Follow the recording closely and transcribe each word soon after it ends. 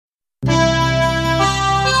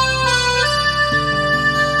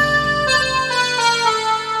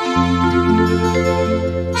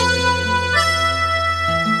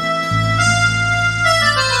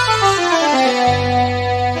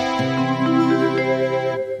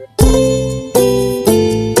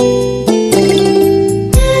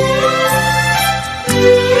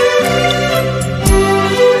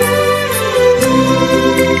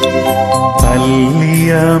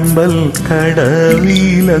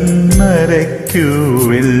കടവിലെന്നരയ്ക്കു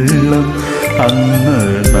വെള്ളം. അന്ന്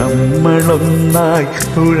നമ്മളൊന്നായി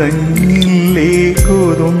തുഴഞ്ഞില്ലേ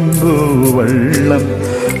കുറുമ്പു വള്ളം.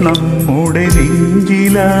 നമ്മുടെ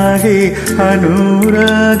നെഞ്ചിലാകെ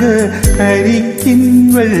അനുരാഗ കരിക്കിൻ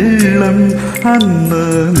വെള്ളം. അന്ന്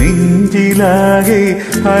നെഞ്ചിലാകെ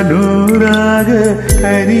അനുരാഗ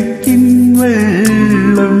കരിക്കിൻ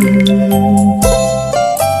വെള്ളം.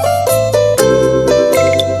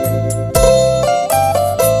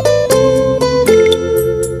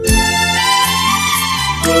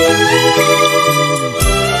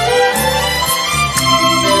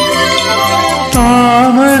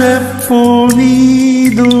 താമരപ്പൂ നീ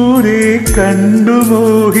ദൂരെ കണ്ടു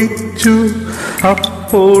മോഹിച്ചു.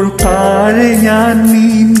 അപ്പോൾ താഴെ ഞാൻ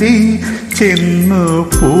നീന്തി ചെന്നു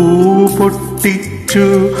പൂ പൊട്ടിച്ചു.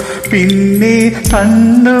 പിന്നെ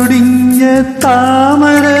തന്നൊടിഞ്ഞ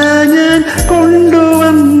താമര ഞാൻ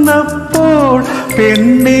കൊണ്ടുവന്നപ്പോൾ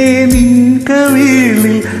പെണ്ണെ നിൻ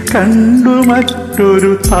കവിളിൽ കണ്ടു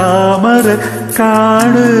മറ്റൊരു താമര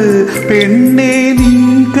കാട്. പെണ്ണെ നിൻ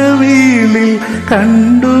കവിളിൽ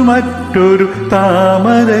കണ്ടു മറ്റൊരു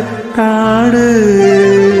താമര കാട്.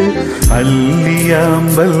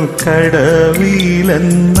 അല്ലിയാമ്പൽ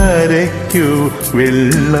കടവിലെന്നരയ്ക്കു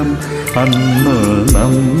വെള്ളം. അന്ന്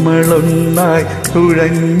നമ്മളൊന്നായി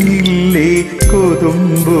തുഴഞ്ഞില്ലേ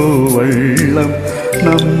കൊതുമ്പു വള്ളം.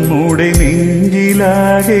 നമ്മുടെ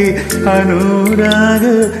നെഞ്ചിലാകെ അനുരാഗ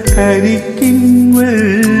കരിക്കിൻ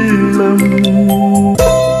വെള്ളം.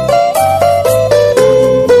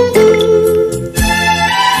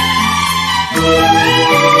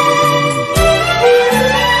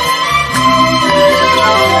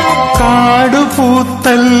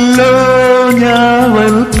 കാടുപൂത്തല്ലോ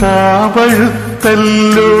ഞാവൽ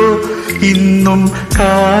കാവഴുത്തല്ലോ. ഇന്നും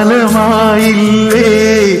കാലമായില്ലേ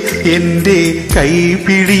എന്റെ കൈ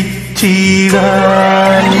പിടിച്ചിടാൻ.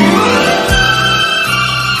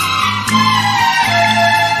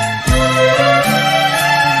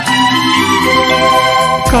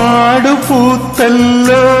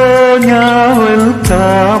 കാടുപൂത്തല്ലോ ഞാവൽ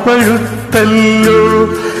കാവഴുത്തല്ലോ.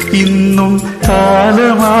 ഇന്നും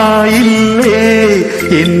കാലമായില്ലേ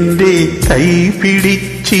എന്റെ കൈ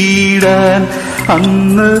പിടിച്ചിടാൻ.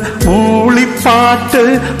 അന്ന് മൂളിപ്പാട്ട്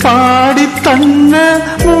പാടിത്തന്ന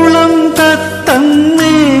മുളം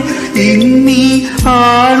തത്തമ്മേ ഇന്നീ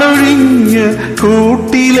ആളൊഴിഞ്ഞ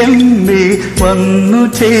കൂട്ടിലെന്തേ വന്നു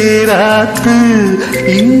ചേരാത്ത്.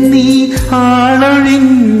 ഇന്നീ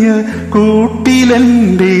ആളൊഴിഞ്ഞ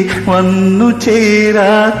കൂട്ടിലെന്തേ വന്നു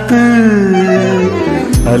ചേരാത്ത്.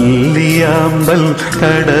 അല്ലിയാമ്പൽ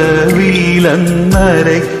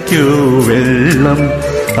കടവിലെന്നരയ്ക്കു വെള്ളം.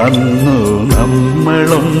 അന്നു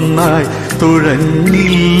നമ്മളൊന്നായി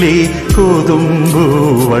തുഴഞ്ഞില്ലേ കൊതുമ്പു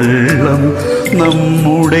വള്ളം.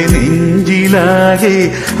 നമ്മുടെ നെഞ്ചിലാകെ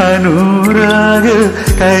അനുരാഗ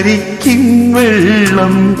കരിക്കിൻ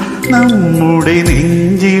വെള്ളം. നമ്മുടെ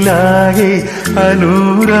നെഞ്ചിലാകെ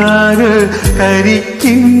അനുരാഗ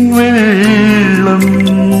കരിക്കിൻ വെള്ളം.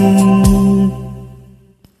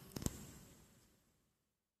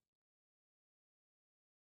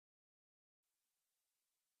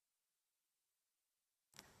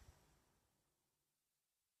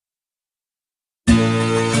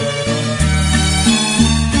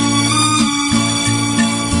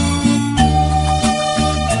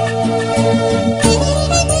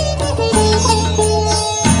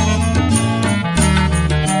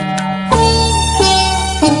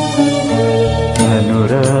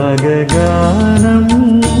 അനുരാഗാനം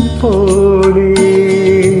പോലെ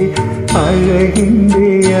അഴകിൻ്റെ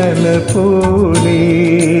അല പോലെ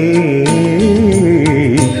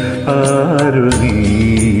ആരു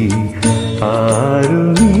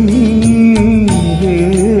നീ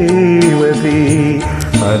ദേവതേ.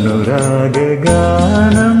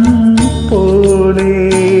 അനുരാഗാനം പോലെ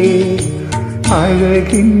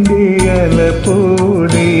അഴകിൻ്റെ അല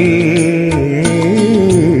പോലെ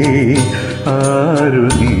ആരു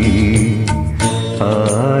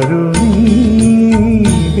നീ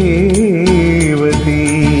ദേവതേ.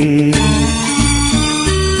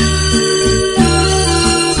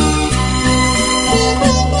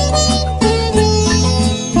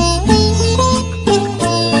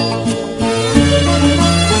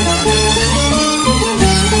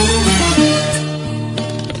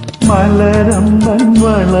 മലരമ്പൻ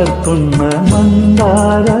വളർത്തുന്ന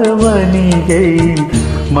മന്ദാരവനികയിൽ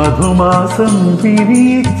മധുമാസം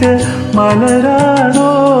പിരിച്ച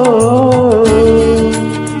മലരാണോ?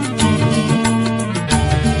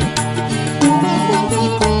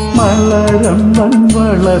 മലരമ്പൻ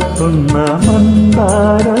വളർത്തുന്ന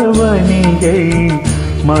മന്ദാരവനികയിൽ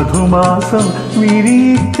മധുമാസം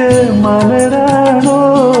വിരിച്ച മലരാണോ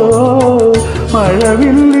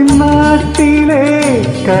മഴവില്ലിൻ നാട്ടിലെ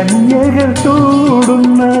കന്യകൾ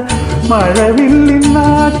ചൂടുന്ന മഴവില്ലിൻ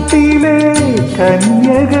നാട്ടിലെ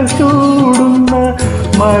കന്യകൾ ചൂടുന്ന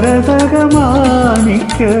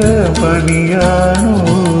മരതകമാണിക്ക പണിയാണോ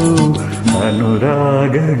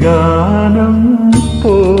അനുരാഗാനം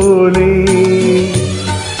പോലെ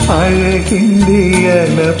അഴകിൻ്റെ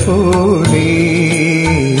അല പോലെ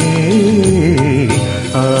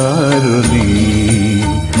ആരു നീ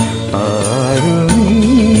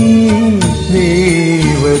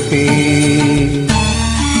ദേവതേ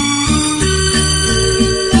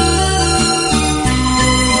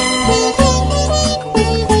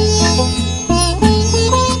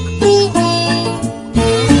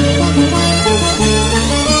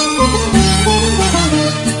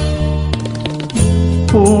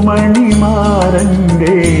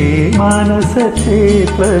പൂമണിമാരൻ്റെ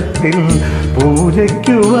മാനസക്ഷേത്രത്തിൽ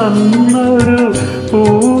പൂജയ്ക്കു വന്നൊരു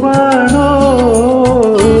പൂവാണോ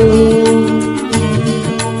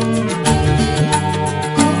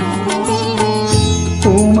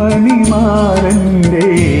പൂമണിമാരൻ്റെ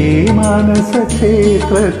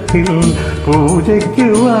മാനസക്ഷേത്രത്തിൽ പൂജയ്ക്കു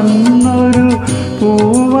വന്നൊരു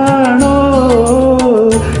പൂവാണോ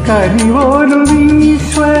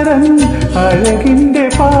കനിപോലുമീശ്വരൻ അഴകിൻ്റെ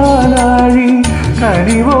പാലാഴി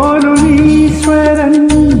കനിപോലുമീശ്വരൻ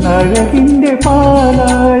അഴകിൻ്റെ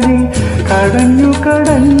പാലാഴി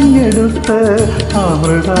കടഞ്ഞെടുത്ത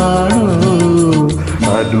അമൃതാണോ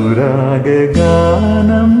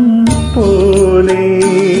അനുരാഗാനം പോലെ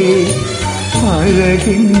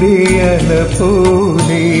അഴകിൻ്റെ അല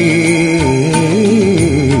പോലെ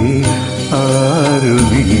ആരു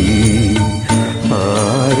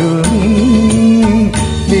നീ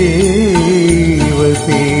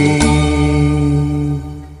ദേവതേ.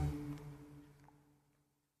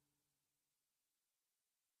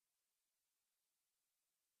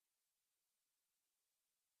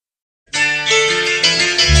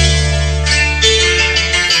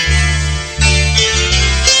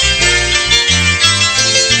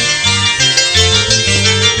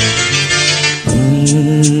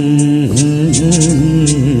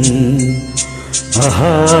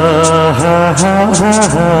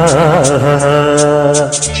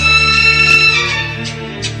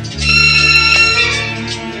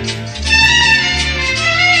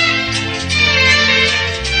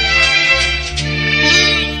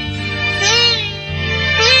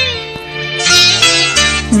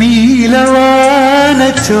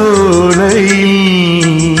 നീലവാനച്ചോലയിൽ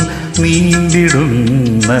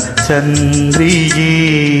നീണ്ടിടുന്ന ചന്ദ്രികേ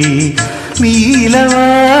നീലവാനച്ചോലയിൽ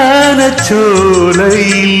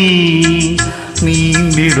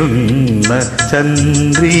നീണ്ടിടുന്ന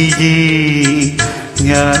ചന്ദ്രികേ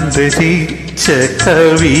ഞാൻ രചിച്ച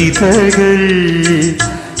കവിതകൾ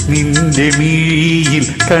നിന്റെ മിഴിയിൽ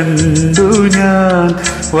കണ്ടു ഞാൻ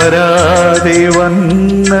വരാതെ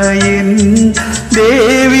വന്ന എൻ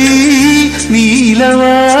ദേവി നീലവാനച്ചോലയിൽ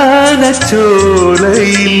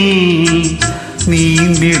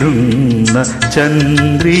നീണ്ടിടുന്ന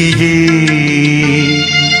ചന്ദ്രികേ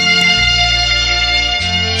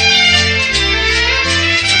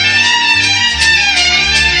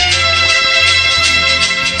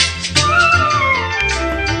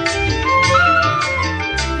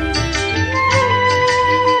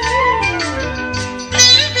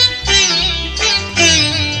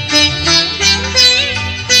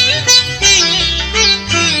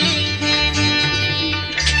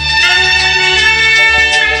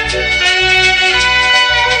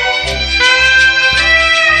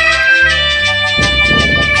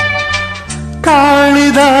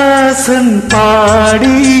കാളിദാസൻ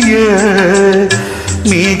പാടിയ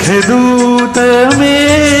മേഘദൂതമേ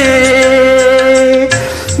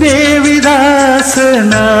ദേവിദാസനാകുമിൻ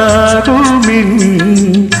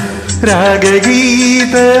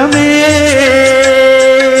രാഗഗീതമേ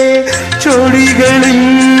ചൊടികളിൽ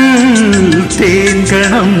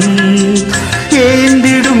തേൻകണം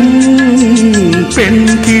ഏന്തിടും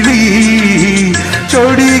പെൺകിളി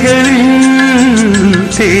ചൊടികളിൽ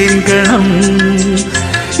തേൻകണം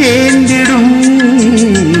ഏന്തിടും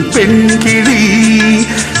പെൺകിളി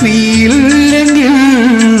നീയില്ലെങ്കിൽ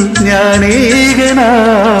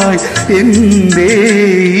ഞാനേകനായി എന്തേ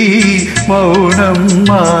മൗനം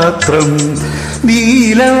മാത്രം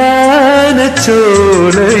നീലവാനച്ചോലയിൽ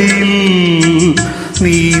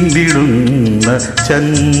നീണ്ടിടുന്ന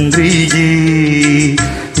ചന്ദ്രികേ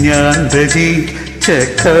ഞാൻ രചിച്ച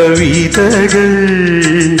കവിതകൾ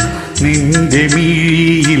നിന്റെ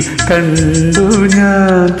മിഴിയിൽ കണ്ടു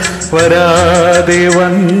ഞാൻ വരാതെ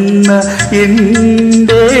വന്ന എൻ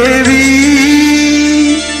ദേവി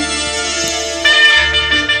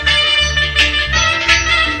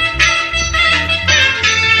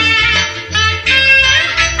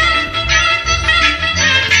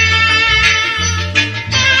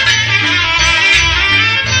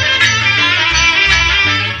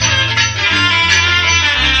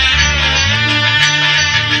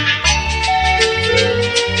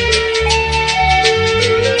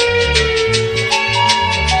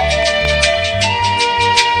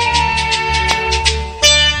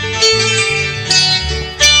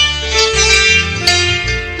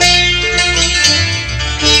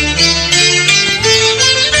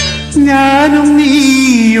ഞാനും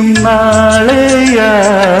നീയും നാളെയാ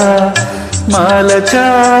മാല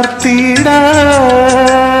ചാർത്തിടാം.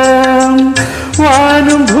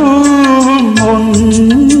 വാനും ഭൂവും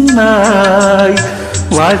ഒന്നായി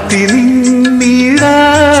വാഴ്ത്തി നിന്നിടാം.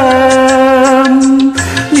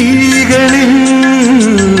 നീകളിൽ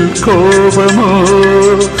കോപമോ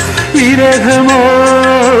വിരഹമോ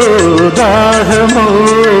ദാഹമോ,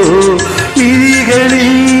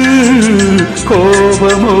 നീകളിൽ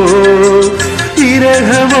കോപമോ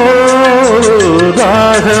വിരഹമോ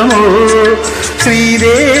ദാഹമോ,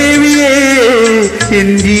 ശ്രീദേവിയേ എൻ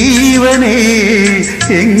ജീവനേ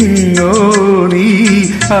എങ്ങോ നീ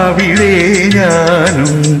അവിടെ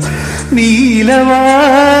ഞാനും. നീലവാനച്ചോലയിൽ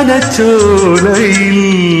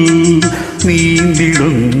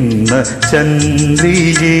നീന്തിടുന്ന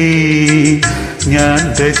ചന്ദ്രികേ, ഞാൻ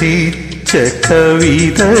രചിച്ച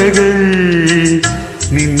കവിതകൾ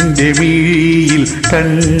നിന്റെ മിഴിയിൽ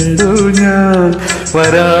കണ്ടു ഞാൻ.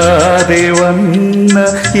 വരാതെ വന്ന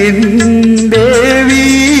എൻ്റെ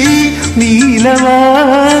നീലവാനച്ചോലയിൽ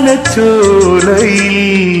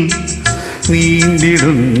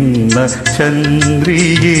നീന്തിടുന്ന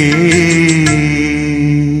ചന്ദ്രികേ.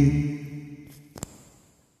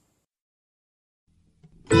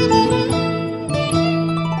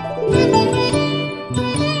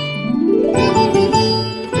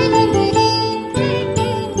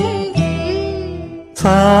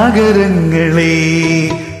 സാഗരങ്ങളെ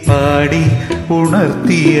പാടി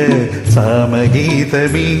ഉണർത്തിയ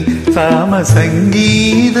സാമഗീതമേ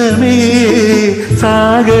സാമസംഗീതമേ,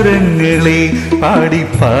 സാഗരങ്ങളെ പാടി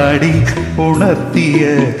പാടി ഉണർത്തിയ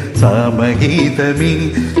സാമഗീതമേ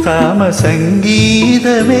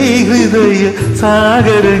സാമസംഗീതമേ, ഹൃദയ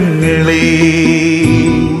സാഗരങ്ങളെ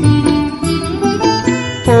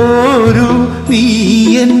ഓരു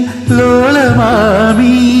നീയൻ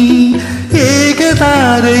ലോലമാമി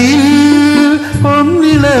ഏകതാരയിൽ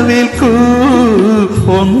ഒന്നിളവേൽക്കൂ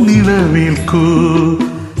ഒന്നിളവേൽക്കൂ.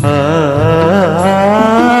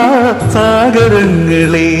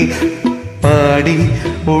 സാഗരങ്ങളെ പാടി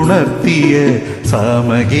ഉണർത്തിയ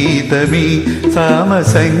സാമഗീതമേ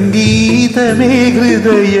സാമസംഗീതമേ,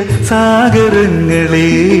 ഹൃദയ സാഗരങ്ങളെ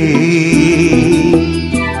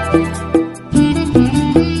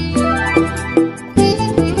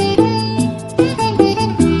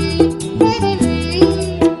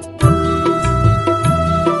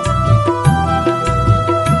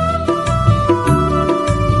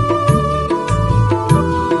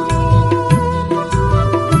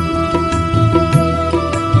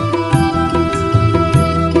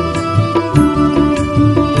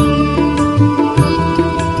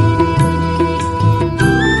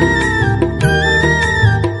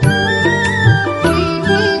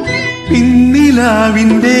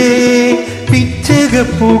പിന്നിലാവിൻ്റെ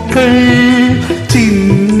പിച്ചകപ്പൂക്കൾ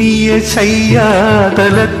ചിന്നിയ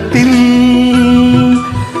ശയ്യാതലത്തിൽ,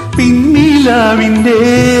 പിന്നിലാവിൻ്റെ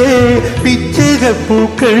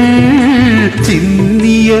പിച്ചകപ്പൂക്കൾ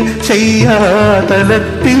ചിന്നിയ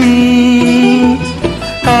ശയ്യാതലത്തിൽ,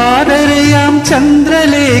 കാതരയാം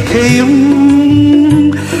ചന്ദ്രലേഖയും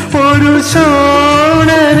ഒരു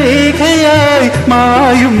ശോണരേഖയായി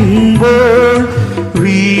മായുമ്പോൾ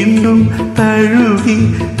വീണ്ടും തഴുകി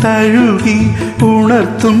തഴുകി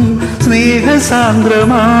ഉണർത്തും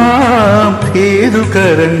സ്നേഹസാന്ദ്രമാം ഏതു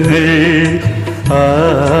കരങ്ങൾ.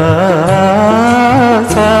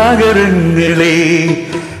 സാഗരങ്ങളെ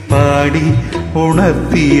പാടി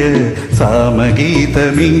ഉണർത്തിയ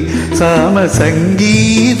സാമഗീതമേ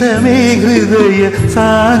സാമസംഗീതമേ, ഹൃദയ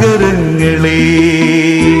സാഗരങ്ങളെ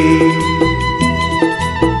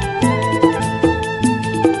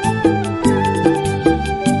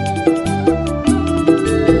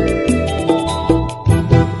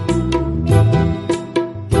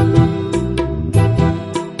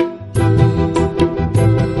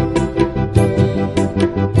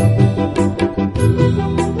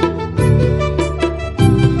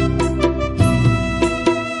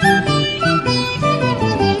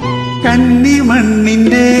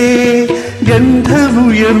കന്നിമണ്ണിൻ്റെ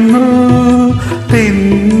ഗന്ധമുയർന്നു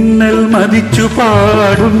തെന്നൽ മതിച്ചു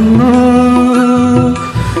പാടുന്നു.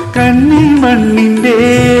 കന്നിമണ്ണിൻ്റെ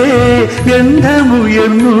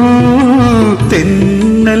ഗന്ധമുയർന്നു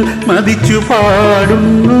തെന്നൽ മതിച്ചു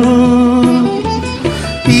പാടുന്നു.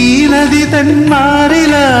 ഈ നദി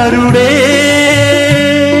തന്മാറിലാരുടെ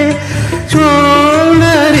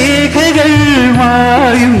ചോളരേഖകൾ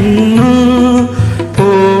മായുന്നു.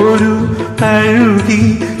 പോരു തഴുകി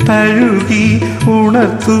തഴുകി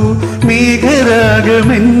ഉണർത്തു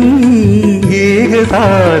മേഘരാഗമൻ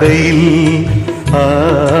ഏകതാരയിൽ.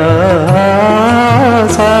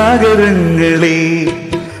 സാഗരങ്ങളെ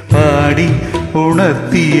പാടി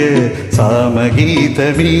ഉണർത്തിയ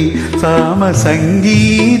സാമഗീതമേ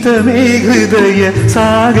സാമസംഗീതമേ ഹൃദയ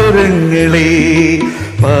സാഗരങ്ങളെ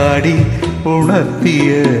പാടി ഉണർത്തിയ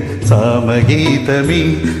സാമഗീതമേ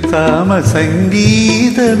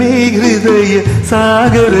സാമസംഗീതമേ ഹൃദയ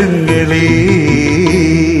സാഗരങ്ങളെ.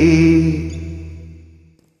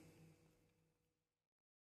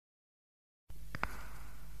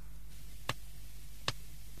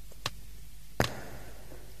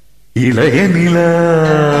 இளைய நிலா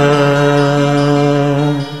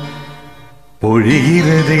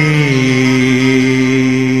பொழிகிறதே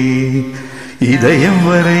இதயம்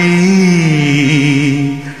வரை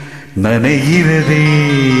நனைகிறதே.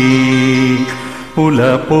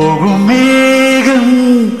 உலா போகும் மேகம்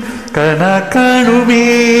கனா காணுமே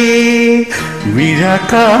விழா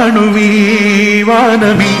காணுமே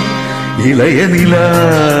வானமே. இளைய நிலா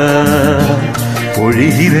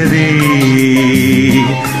பொழிகிறதே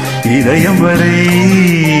இதயம் வரை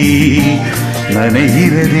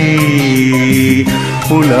நனைகிறதே.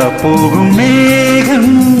 உலா போகும்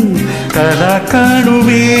மேகம் கலா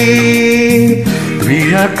காணுமே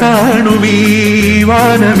விழா காணுமே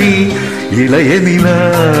வானமே. இளைய நிலா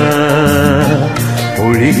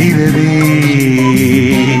பொழிகிறதே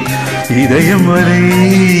இதயம் வரை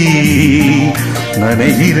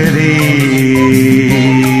நனைகிறதே.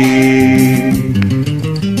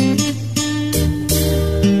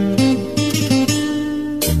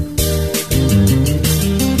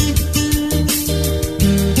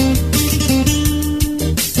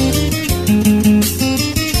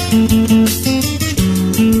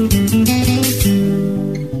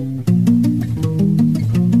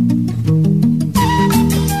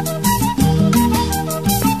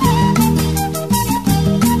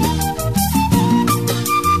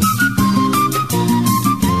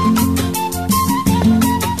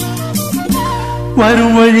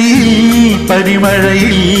 வரும் வழியில்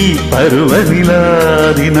பனிமழையில் பருவநிலா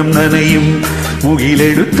தினம் நனையும்.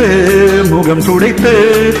 முகிலெடுத்த முகம் துடைத்த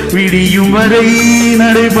விடியும் வரை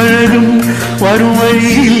நடைபழகும். வரும்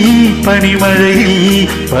வழியில் பனிமழையில்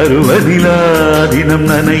பருவநிலா தினம்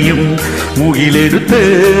நனையும். முகிலெடுத்த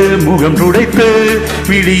முகம் துடைத்த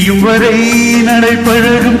விடியும் வரை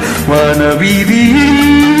நடைபழகும். வானவீதியில்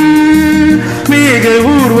மேக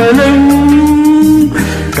ஊர்வலம்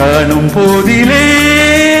காணும் போதிலே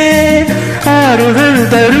ஆறுதல்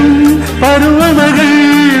தரும் பருவமகள்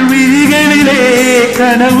விழிகளிலே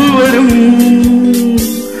கனவு வரும்.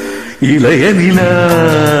 இளைய நிலா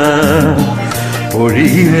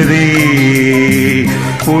பொழிகிறதே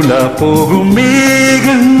உலா போகும்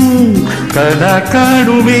மேகம் கலா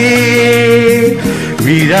காணுமே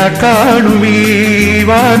விழா காணுமே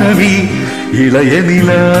வானமே. இளைய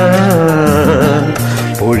நிலா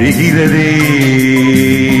பொழிகிறதே.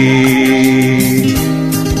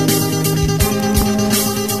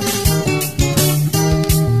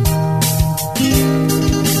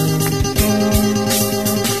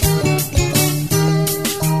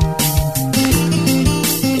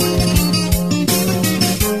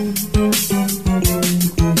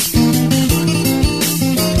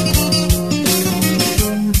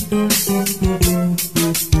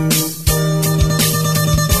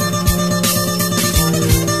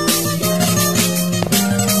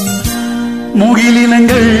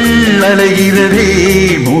 முகிலினங்கள் அலைகிறதே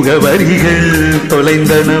முகவரிகள்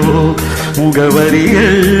தொலைந்தனவோ.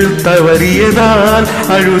 முகவரிகள் தவறியதால்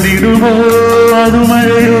அழுதிடுமோ அது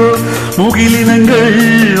மழையோ. முகிலினங்கள்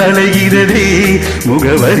அலைகிறதே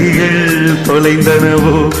முகவரிகள்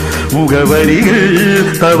தொலைந்தனவோ. முகவரிகள்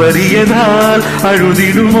தவறியதால்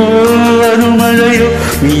அழுதிடுமோ அது மழையோ.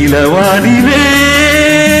 நீலவானிலே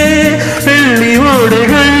வெள்ளி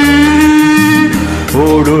ஓடைகள்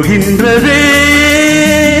ஓடுகின்றதே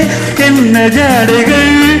என்ன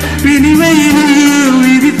ஜாடைகள். பிணிமையில்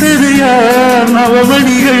விதித்தது யார்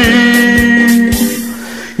நவமணிகள்.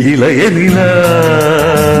 இளைய நிலா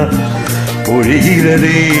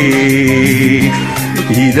பொழிகிறதே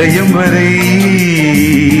இதயம் வரை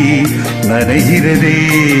நனைகிறதே.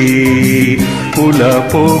 உலா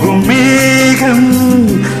போகும் மேகம்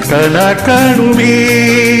கலா காணுமே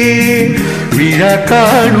விழா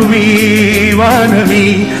காணுமே வானமே.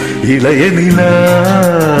 இளைய நிலா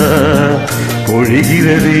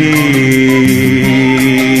பொழிகிறதே.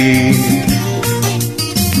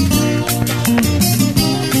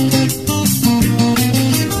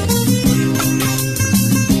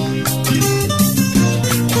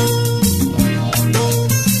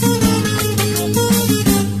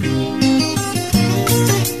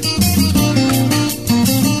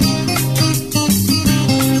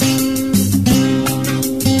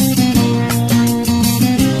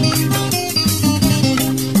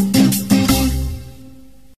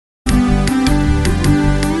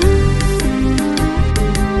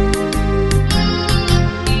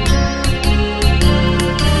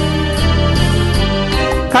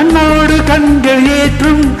 கண்ணோடு கண்கள்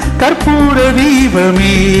ஏற்றும் கற்பூர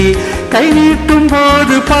தீபமே, கை நீட்டும்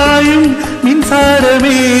போது பாயும்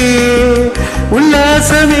மின்சாரமே, உல்லாச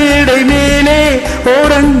மேடை மேலே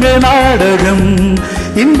ஓரங்க நாடகம்,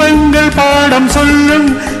 இன்பங்கள் பாடம் சொல்லும்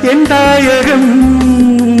என் தாயகம்.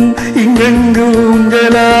 இங்கெங்கு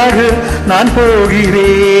உங்களாக நான்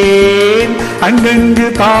போகிறேன், அங்கங்கு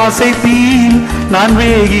பாசை தீன் நான்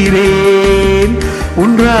வேகிறேன்.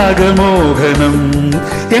 உன்றாக மோகனம்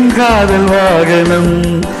என் காதல் வாகனம்,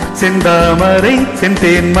 செந்தாமரை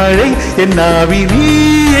செந்தேன் மழை என் நாவி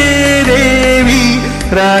நீயே தேவி.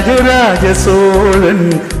 ராஜராஜ சோழன்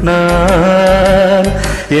நான்,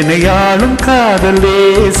 என்னை ஆளும் காதல்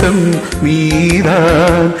தேசம்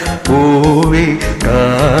நீதான். பூவே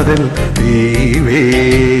காதல் தீவே.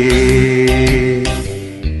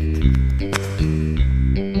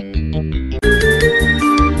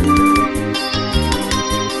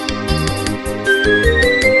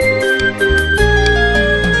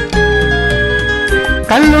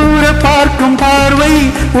 கல்லூர பார்க்கும் பார்வை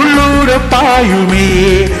உள்ளூர பாயுமே,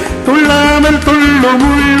 துள்ளாமல் துள்ளும்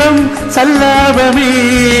உள்ளம் சல்லாபமே,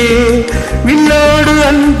 வில்லோடு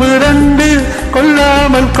அன்பு ரண்டு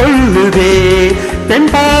கொல்லாமல் கொள்ளுதே,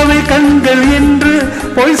 தென்பாவை கண்கள் என்று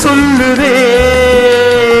பொய் சொல்லுதே.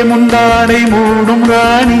 முந்தானை மூடும்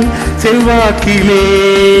ராணி செல்வாக்கிலே,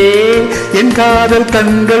 என் காதல்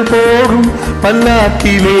கண்கள் போகும்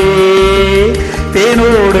பல்லாக்கிலே.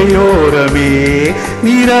 தேனோடையோரமே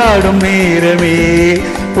நீராடும் நேரமே,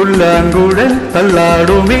 புல்லாங்குழல்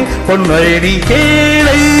தள்ளாடுமே பொன்மழை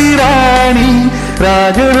கேளை ராணி.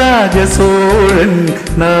 ராஜராஜ சோழன்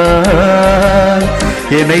நான்,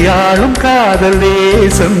 என்னை ஆளும் காதல்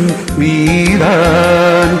தேசம்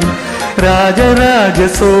நீதான். ராஜராஜ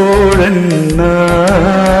சோழன்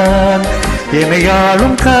நான், என்னை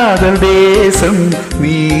ஆளும் காதல் தேசம்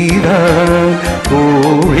நீதான்.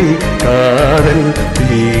 பூவே காதல்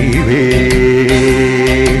தீவே.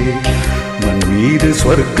 மண் மீது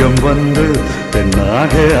சொர்க்கம் வந்து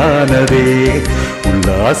பெண்ணாக ஆனதே,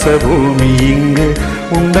 உல்லாச பூமி இங்கு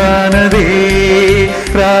உண்டானதே.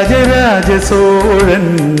 ராஜராஜ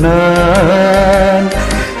சோழன் நான்,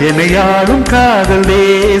 என்னை ஆளும் காதல்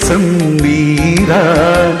தேசம்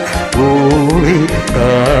நீதான். பூவே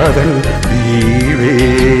காதல் தீவே.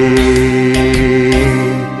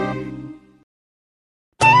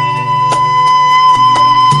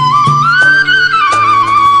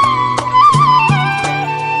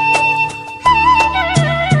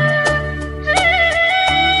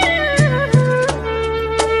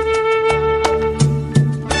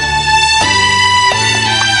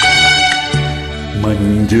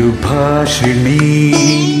 மஞ்சுபாஷிணி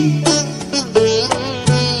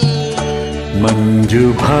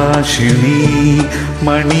മഞ്ജുഭാഷിണി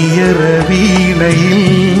മണിയറ വീണയിൽ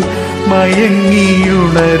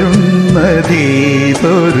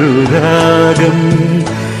മയങ്ങിയുണരുന്നതേതൊരു രാഗം,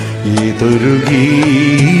 ഏതൊരു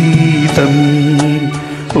ഗീതം.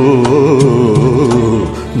 ഓ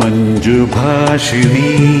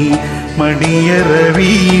മഞ്ജുഭാഷിണി മണിയറ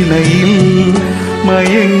വീണയിൽ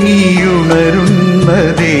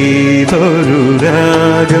മയങ്ങിയുണരുന്നതേതൊരു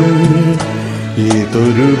രാഗം,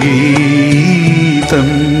 ഏതൊരു ഗീതം.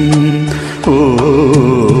 ഓ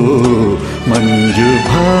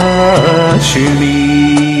മഞ്ജുഭാഷിണി.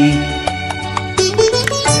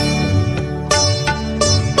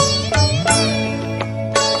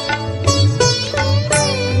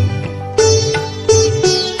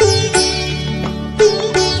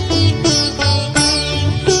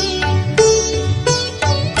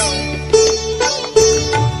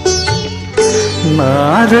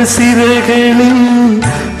 നാരസിരകളിൽ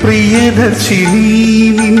പ്രിയദർശിനി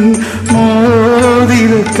നിൻ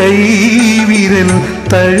മോതിര കൈവിരൽ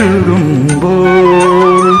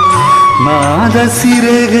തഴുകുമ്പോൾ,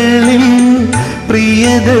 നാദസിരകളിൽ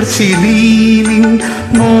പ്രിയദർശിനി നിൻ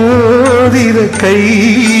മോതിര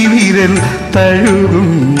കൈവിരൽ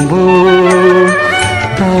തഴുകുമ്പോൾ,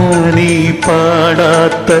 താനീ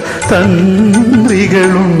പാടാത്ത തന്ത്രികളുണ്ടോ,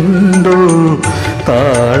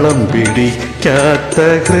 താളം പിടിക്കാത്ത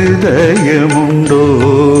ഹൃദയമുണ്ടോ.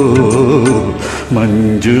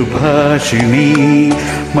 മഞ്ജുഭാഷിണി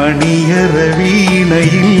മണിയറ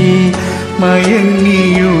വീണയിൽ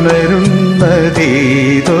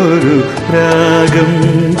മയങ്ങിയുണരുന്നതേതൊരു രാഗം,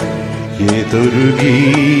 ഏതൊരു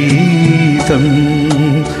ഗീതം.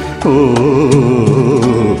 ഓ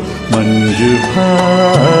മഞ്ജുഭാഷിണി.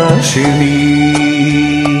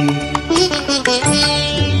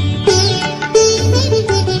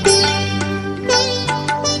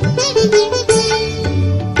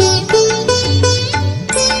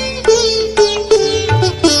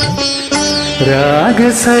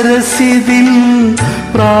 രാഗസരസിതിൽ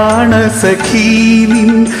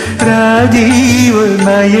പ്രാണസഖീനിൻ രാജീവ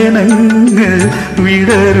നയനങ്ങൾ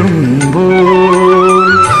വിടരുമ്പോൾ,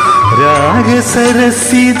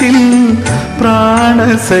 രാഗസരസിതിൽ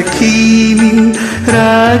പ്രാണസഖീനിൻ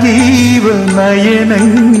രാജീവ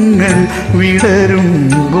നയനങ്ങൾ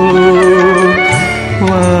വിടരുമ്പോൾ,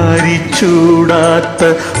 വാരിച്ചൂടാത്ത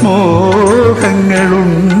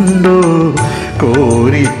മോഹങ്ങളുണ്ടോ,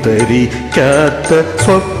 കോരിത്തരിക്കാത്ത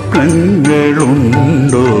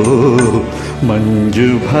സ്വപ്നങ്ങളുണ്ടോ?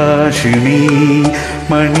 മഞ്ജുഭാഷിണി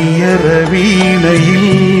മണിയറ വീണയിൽ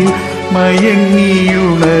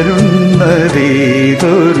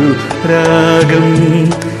മയങ്ങിയുണരുന്നതേതൊരു രാഗം,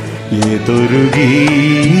 ഏതൊരു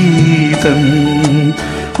ഗീതം?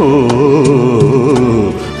 ഓ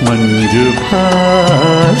മഞ്ജുഭാഷിണി.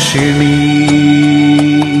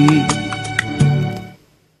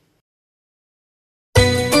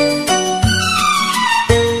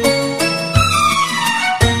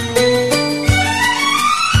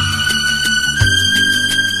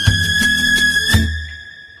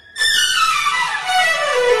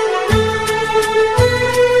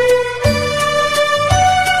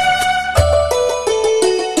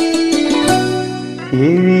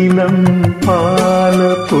 ഏലം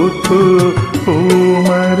പാലപ്പുത്തു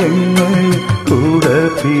പൂമരങ്ങൾ കൂട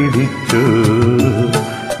പിടിച്ചു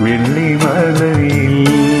വെള്ളിമലയിൽ,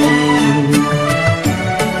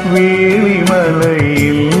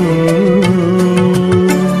 വേളിമലയിൽ.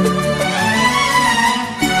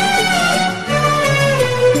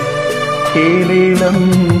 ഏലം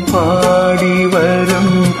പാടിവരും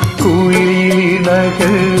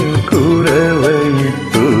കുയിലിണകൾ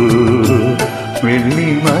കുരവയിട്ടു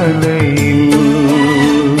വെള്ളിമലയിൽ,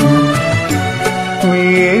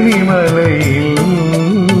 വേളിമലയിൽ.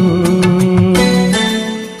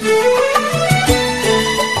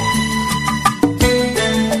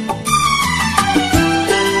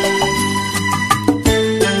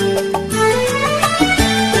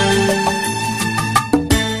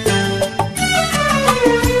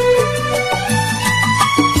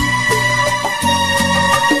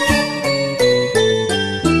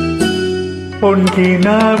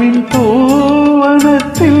 പൊൻകിനാവിൻ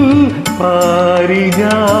പൂവനത്തിൽ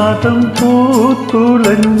പാരിജാതം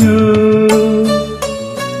പൂത്തുലഞ്ഞു,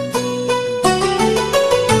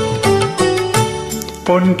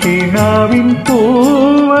 പൊൻകിനാവിൻ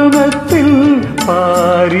പൂവനത്തിൽ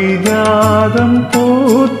പാരിജാതം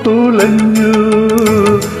പൂത്തുലഞ്ഞു.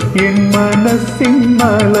 എൻ മനസ്സിൻ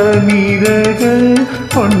മലനിരകൾ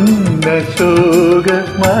പൊന്നശോക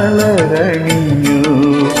മലരണിഞ്ഞു.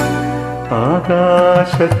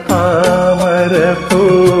 ആകാശത്താമര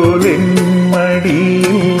പോലിൻ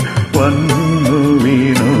മടിയിൽ വന്നു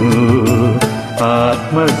വീണു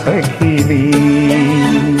ആത്മസഖിനി,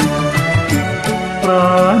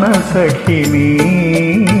 പ്രാണസഖിനി.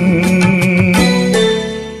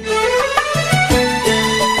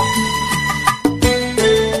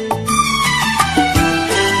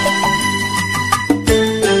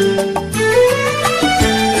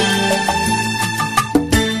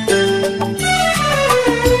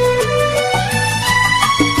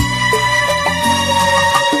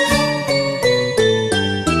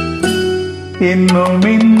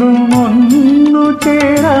 എന്നുമെന്നും ഒന്നു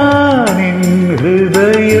ചേരാനിൻ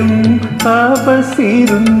ഹൃദയം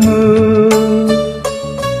താപസിരുന്നു.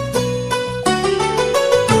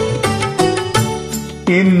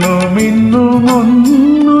 എന്നുമെന്നും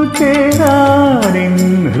ഒന്നു ചേരാനിൻ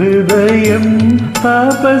ഹൃദയം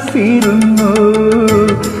താപസിരുന്നു.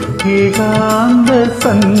 ഏകാന്ത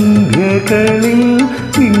സന്ധ്യകളിൽ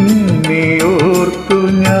നിന്നെ ഓർത്തു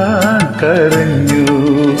ഞാൻ കരഞ്ഞു.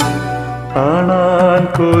 കാണാൻ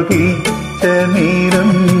കൊതിച്ച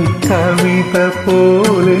നേരം കവിത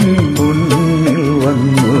പോലെ മുന്നിൽ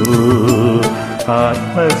വന്നു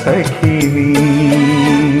ആത്മസഖിനി,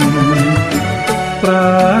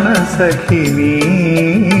 പ്രാണസഖിനി.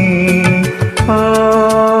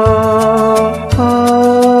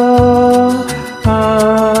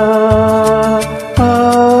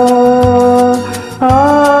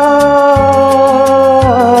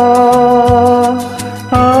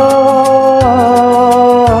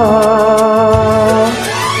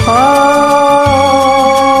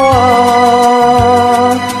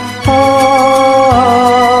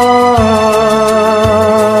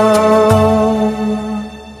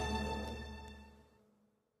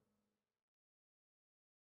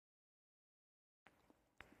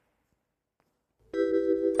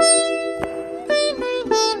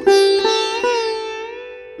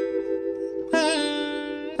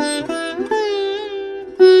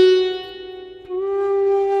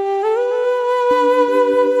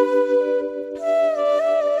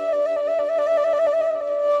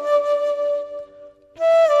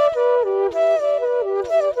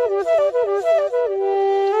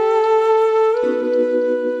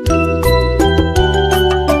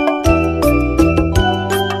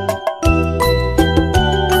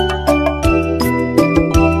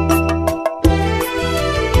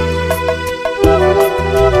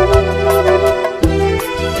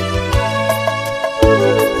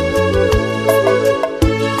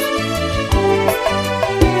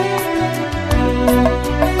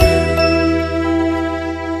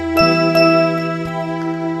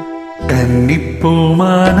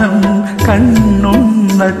 കന്നിപ്പൂമാനം കണ്ണും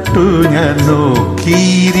നട്ടു ഞാൻ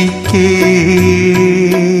നോക്കിയിരിക്കേ,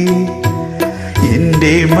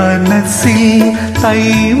 എന്റെ മനസ്സിൽ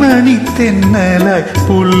തൈമണി തെന്നലായി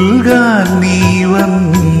പുൽകാൻ നീ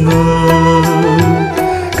വന്നു.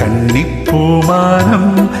 കന്നിപ്പൂമാനം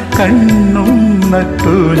കണ്ണും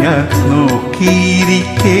നട്ടു ഞാൻ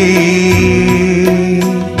നോക്കിയിരിക്കേ,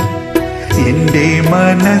 എന്റെ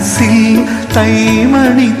മനസ്സിൽ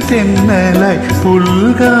തൈമണി തെന്നലായി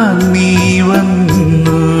പുൽകാൻ നീ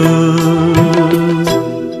വന്നു.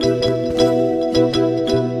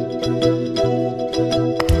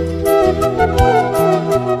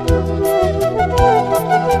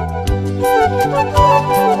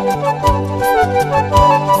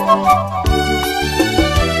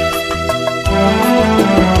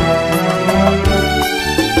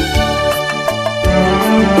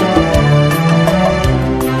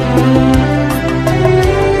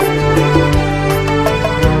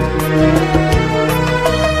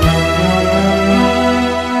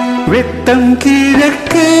 വെട്ടം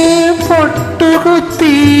കിഴക്ക്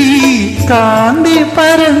പൊട്ടുകുത്തി കാന്തി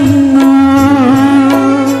പരന്നു,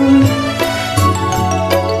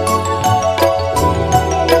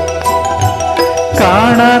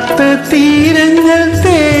 കാണാത്ത തീരങ്ങൾ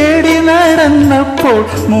തേടി നടന്നപ്പോൾ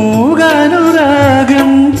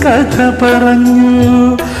മൂകാനുരാഗം കഥ പറഞ്ഞു.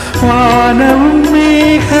 വാനവും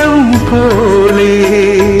മേഘവും പോലെ,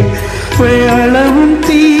 വേളവും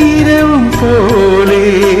തീരവും പോലെ,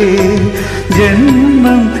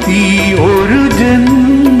 ജന്മം ഈ ഒരു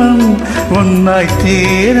ജന്മം ഒന്നായി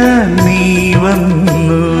ചേരാൻ നീ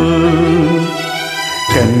വന്നു.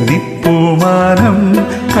 കന്നിപ്പൂമാനം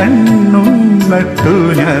കണ്ണും നട്ടു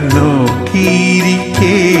ഞാൻ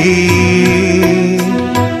നോക്കിയിരിക്കേ,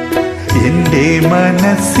 എന്റെ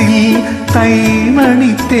മനസ്സിൽ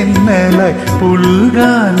തൈമണി തെന്നലായി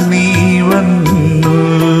പുൽകാൻ നീ വന്നു.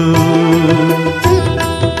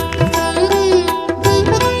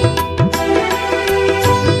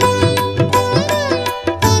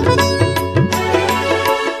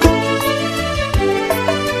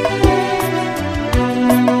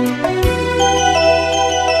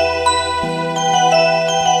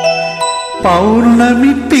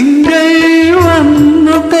 പൗർണമി തിങ്കൾ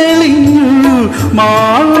വന്നു തെളിഞ്ഞു,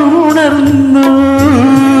 മാവുണർന്നു,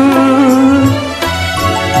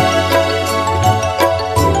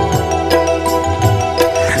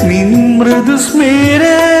 നിൻ മൃദുസ്മേര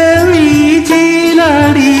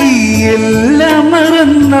വീചിയിലാടി എല്ലാം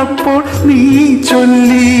മറന്നപ്പോൾ നീ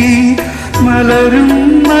ചൊല്ലി മലരും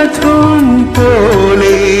മധുവും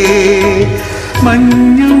പോലെ,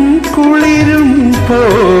 മഞ്ഞും കുളിരും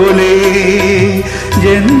പോലെ,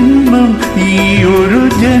 ജന്മം ഈ ഒരു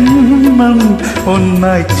ജന്മം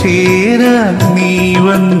ഒന്നായി ചേരാൻ നീ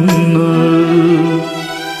വന്നു.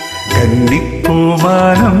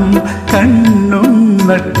 കന്നിപ്പൂമാനം കണ്ണും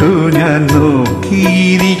നട്ടു ഞാൻ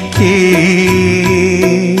നോക്കിയിരിക്കേ,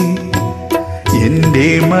 എന്റെ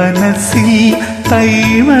മനസ്സിൽ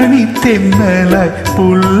തൈമണി തെന്നലായി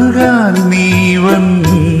പുൽകാൻ നീ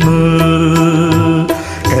വന്നു.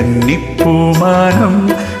 കന്നിപ്പൂമാനം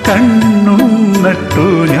കണ്ണും നട്ടു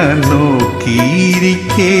ഞാൻ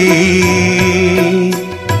നോക്കിയിരിക്കേ,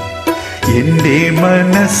 എന്റെ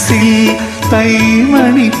മനസ്സിൽ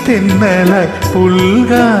തൈമണി തെന്നലായി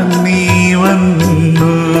പുൽകാൻ നീ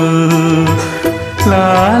വന്നു.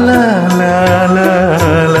 ലാലാ ലാലാ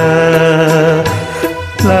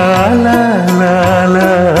ലാലാ ലാലാ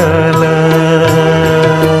ലാ.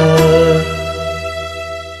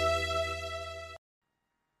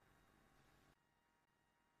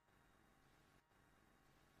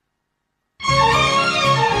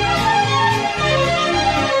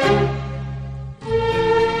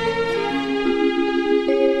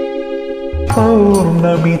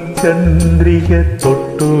 പൗർണമി ചന്ദ്രിക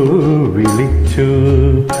തൊട്ടു വിളിച്ചു,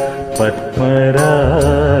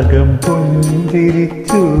 പത്മരാഗം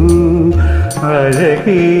പുഞ്ചിരിച്ചു,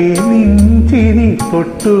 അഴകേ നിഞ്ചിരി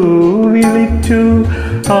തൊട്ടു വിളിച്ചു,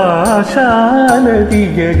 ആശാലതികകൾ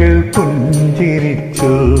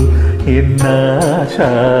പുഞ്ചിരിച്ചു, എന്നാശാലതികകൾ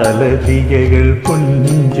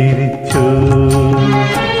പുഞ്ചിരിച്ചു.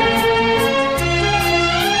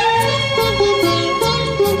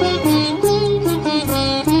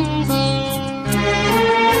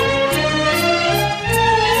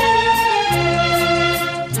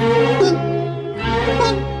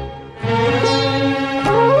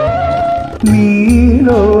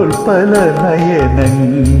 നീലോൽപല നയനങ്ങളിലൂറി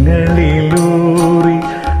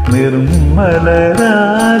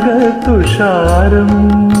നിർമ്മലരാഗ തുഷാരം,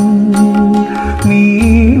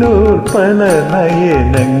 നീലോൽപല നയനങ്ങളിലൂറി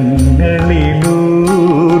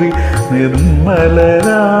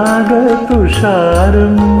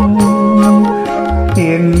നിർമ്മലരാഗതുഷാരം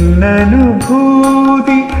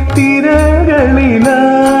എന്നനുഭൂതി തിരകളിലാടി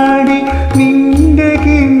നിന്റെ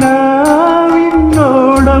കിനാവിനോടം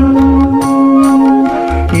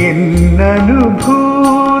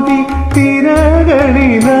എന്നനുഭൂതി തിരകളിലാടി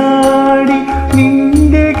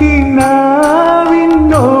നിന്റെ കിനാവിനോടം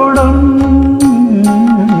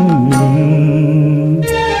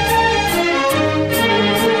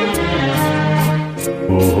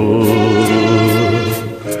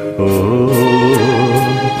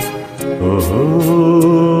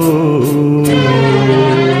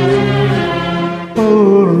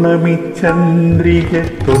പൗർണമി ചന്ദ്രിക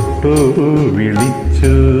തൊട്ടു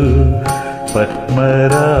വിളിച്ചു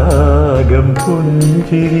പത്മരാഗം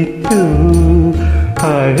പുഞ്ചിരിച്ചു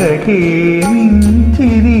അഴകേ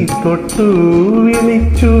നെഞ്ചിരി തൊട്ടു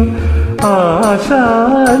വിളിച്ചു ആശാലതികകൾ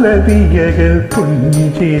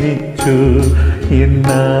പുഞ്ചിരിച്ചു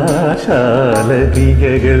എന്നാശാലതികകൾ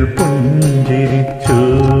പുഞ്ചിരിച്ചു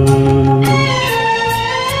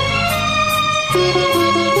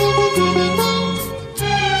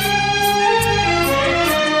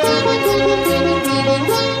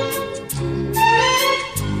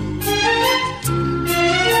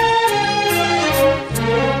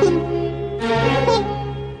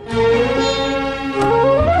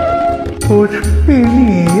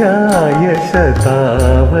പുഷ്പിണിയായ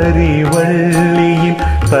ശതാവരി വള്ളിയിൽ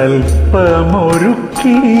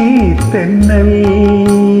തൽപ്പമൊരുക്കി തെന്നൽ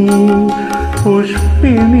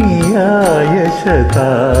പുഷ്പിണിയായ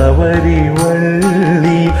ശതാവരി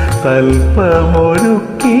വള്ളി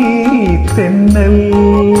തൽപ്പമൊരുക്കി തെന്നൽ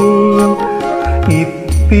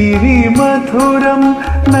ഇത്തിരി മധുരം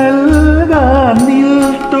നൽകാൻ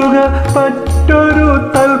നിൽത്തുക പറ്റൊരു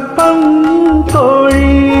തൽപ്പം തോഴി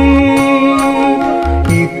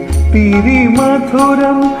ഇത്തിരി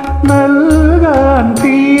മധുരം നൽകാൻ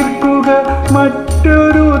തീർക്കുക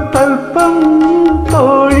മറ്റൊരു തൽപ്പം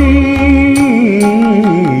തോഴി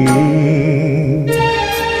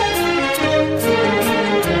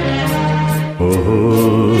ഓഹോ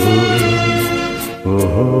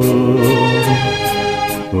ഓഹോ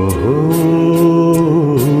ഓഹോ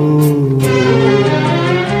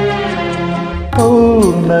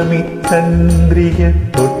പൗർണമി ചന്ദ്രിക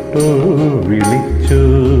തൊട്ടു വിളിച്ചു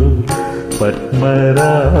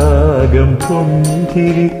പത്മരാഗം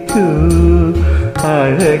പുഞ്ചിരിച്ചു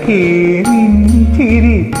അഴകേ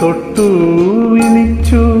നെഞ്ചിരി തൊട്ടു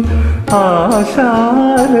വിളിച്ചു ആശാലതികകൾ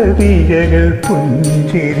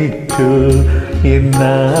പുഞ്ചിരിച്ചു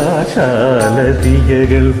എന്നാശാലതികകൾ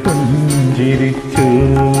പുഞ്ചിരിച്ചു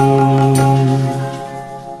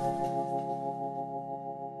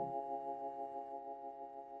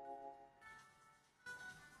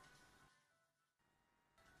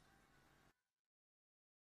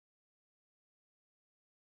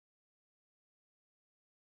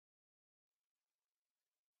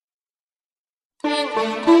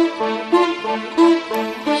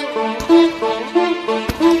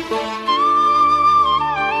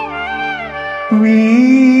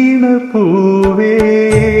വീണപൂവേ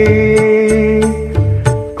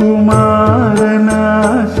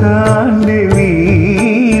കുമാരനാശാന്റെ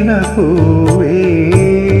വീണപൂവേ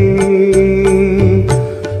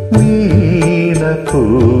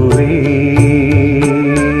വീണപൂവേ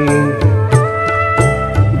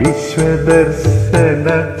വിശ്വദർശന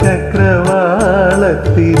ചക്രവാളത്തിലെ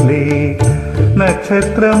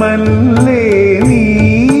നക്ഷത്രമല്ലേ നീ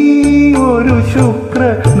ഒരു ശുക്ര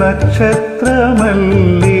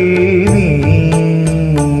നക്ഷത്രമല്ലേ നീ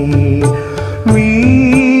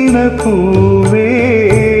വീണപൂവേ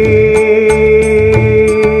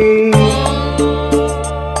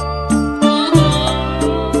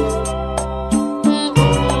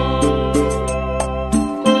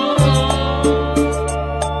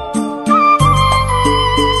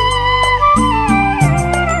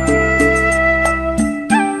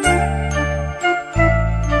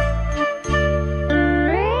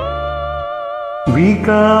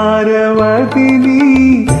വികാരവതിനി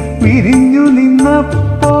വിരിഞ്ഞു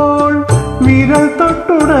നിന്നപ്പോൾ വിരൽ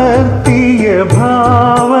തൊട്ടുണർത്തിയ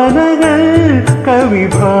ഭാവനകൾ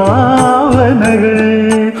കവിഭാവനകൾ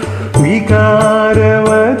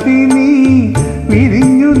വികാരവതിനി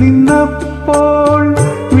വിരിഞ്ഞു നിന്നപ്പോൾ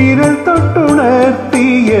വിരൽ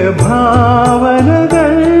തൊട്ടുണർത്തിയ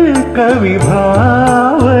ഭാവനകൾ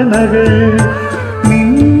കവിഭാവനകൾ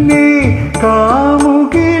നിന്നെ കാമുകിമാരുടെ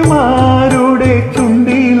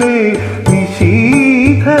ചുണ്ടിലെ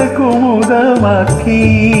നിശീഥ കുമുദമാക്കി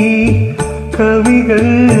കവികൾ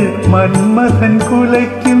മന്മഥൻ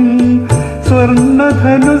കുലയ്ക്കും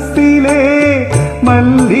സ്വർണധനുസ്സിലെ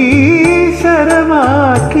മല്ലീശരമാക്കി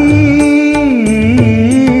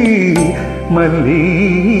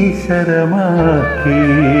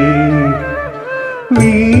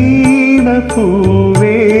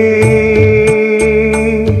വീണപൂവേ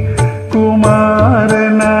കുമാരനാശാന്റെ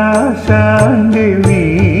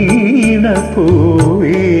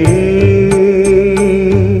വീണപൂവേ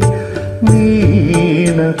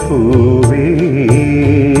വീണപൂവേ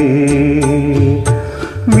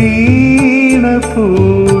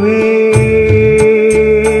വീണപൂവേ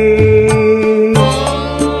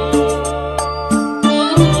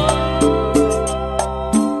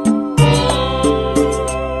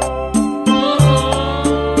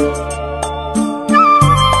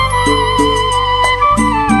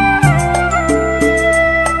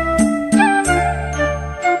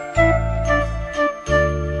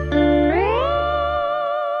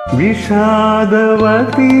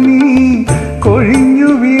വിഷാദവതിനി കൊഴിഞ്ഞു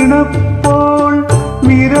വീണപ്പോൾ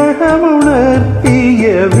വിരഹമുണർത്തിയ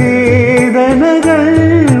വേദനകൾ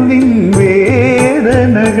നിൻ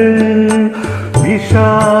വേദനകൾ.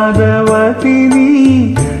 വിഷാദവതിനി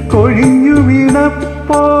കൊഴിഞ്ഞു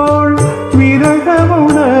വീണപ്പോൾ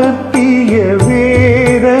വിരഹമുണർത്തിയ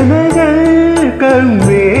വേദനകൾ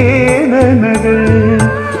വേദനകൾ.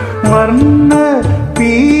 വർണ്ണ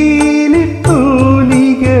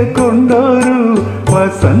പീലിത്തൂലിക കൊണ്ടൊരു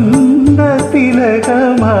വസന്ത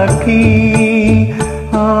തിലകമാക്കി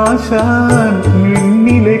ആശാൻ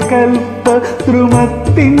മുന്നിലെ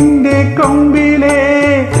കൽപ്പദ്രുമത്തിൻ്റെ കൊമ്പിലെ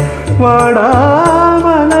വാടാമലരാക്കി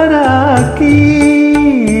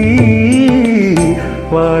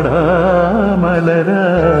വാടാമലരാക്കി.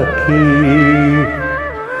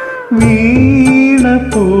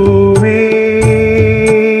 വീണപൂവേ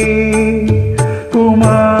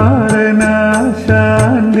കുമാരനാശാന്റെ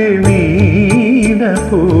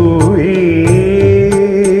വീണപൂവേ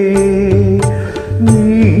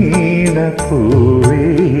വീണപൂവേ.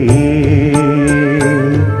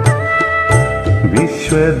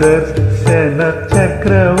 വിശ്വദർശന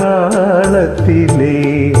ചക്രവാളത്തിലെ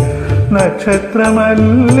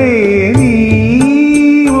നക്ഷത്രമല്ലേ നീ,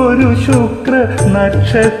 ഒരു ശുക്ര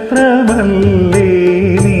നക്ഷത്രമല്ലേ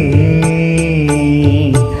നീ.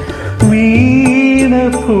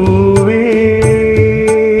 വീണപൂവേ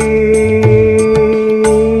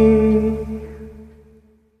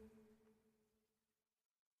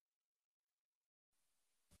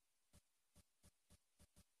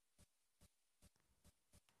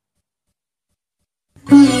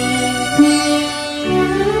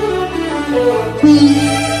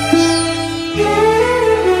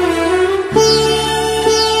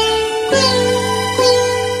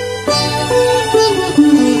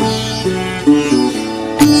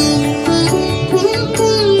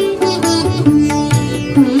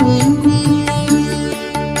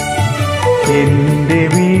എന്റെ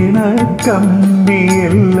വീണ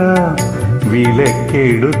കമ്പിയെല്ലാം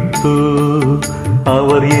വിലക്കെടുത്തു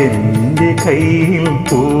അവർ, എന്റെ കയ്യിൽ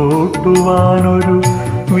പൂട്ടുവാനൊരു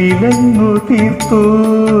വിലങ്ങു തീർത്തു.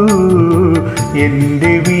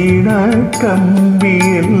 എന്റെ വീണ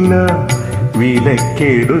കമ്പിയെല്ലാം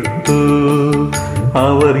വിലക്കെടുത്തു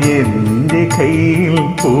അവർ, എന്റെ കയ്യിൽ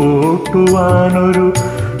പൂട്ടുവാനൊരു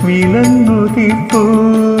വിലങ്ങു തീർത്തു.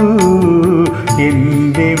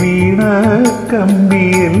 എന്റെ വീണ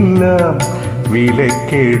കമ്പിയെല്ലാം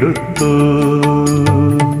വിലക്കെടുത്തു.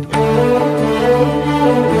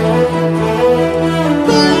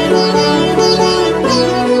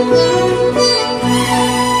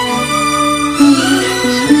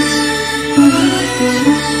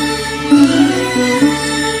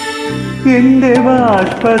 എന്റെ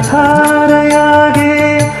ബാഷ്പധാരയാകെ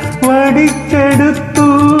വടിച്ചെടുത്തു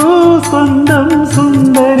സ്വന്തം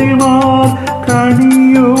സുന്ദരിമാർ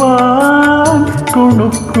കണിയുവാൻ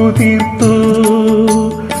കുണുക്കു തീർത്തു.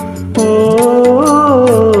 ഓ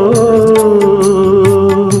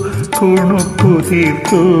കുണുക്കു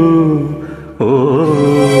തീർത്തു. ഓ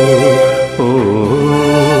ഓ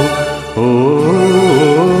ഓ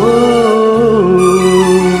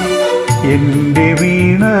എന്റെ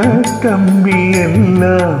വീണ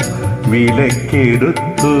കമ്പിയെല്ലാം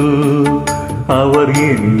വിലക്കെടുത്തു അവർ,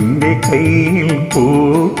 എന്റെ കയ്യിൽ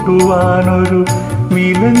പൂട്ടുവാനൊരു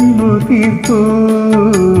വിലങ്ങു തീർത്തു.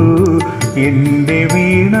 എന്റെ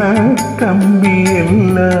വീണ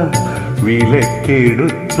കമ്പിയെല്ലാം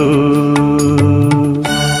വിലക്കെടുത്തു.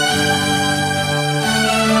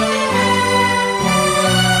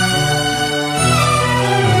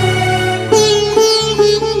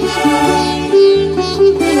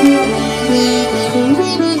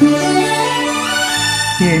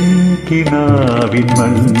 കിനാവിൻ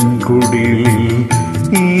മൺകുടിലിൽ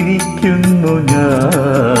ഇരിക്കുന്നു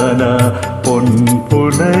ഞാനാ,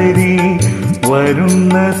 പൊൻപുലരി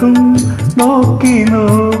വരുന്നതും നോക്കി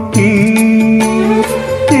നോക്കി.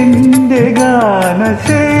 എന്റെ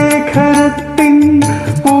ഗാനശേഖരത്തിൻ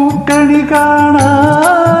പൂക്കണി കാണാൻ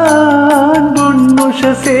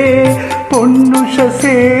പൊന്നുഷസേ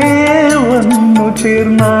പൊന്നുഷസേ വന്നു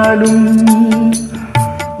ചേർന്നാലും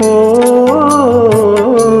ഓ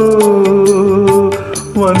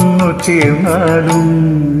വന്നു ചേർന്നാലും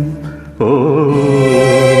ഓ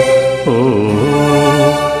ഓ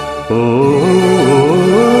ഓ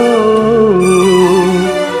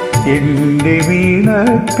എന്റെ വീണ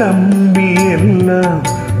കമ്പിയെല്ലാം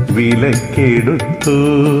വിലക്കെടുത്തു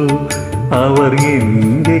അവർ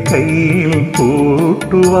എന്റെ കയ്യിൽ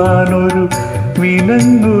പൂട്ടുവാനൊരു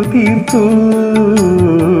വിലങ്ങു തീർത്തു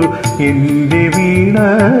എന്റെ വീണ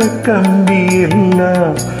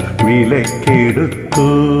കമ്പിയെല്ലാം വിലക്കെടുത്തു.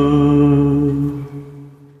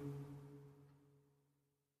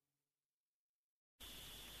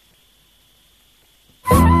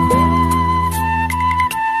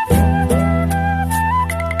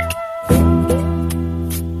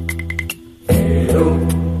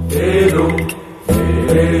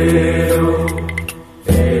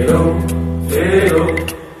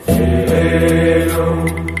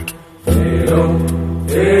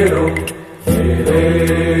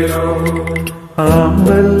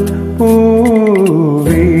 ആമ്പൽ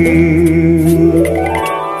പൂവേ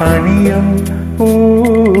അണിയം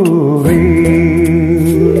പൂവേ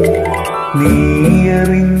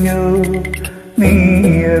നീയറിഞ്ഞോ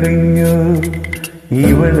നീയറിഞ്ഞോ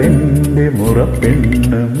ഇവളെന്റെ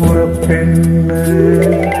മുറപ്പെണ്ണ് മുറപ്പെണ്ണ്.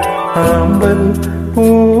 ആമ്പൽ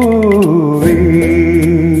പൂവേ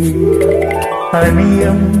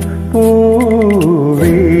അണിയം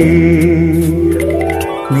പൂവേ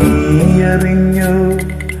നീയറിഞ്ഞോ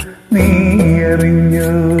നീയറിഞ്ഞോ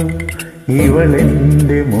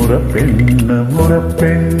ഇവളെന്റെ മുറപ്പെണ്ണ്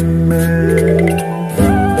മുറപ്പെണ്ണ്.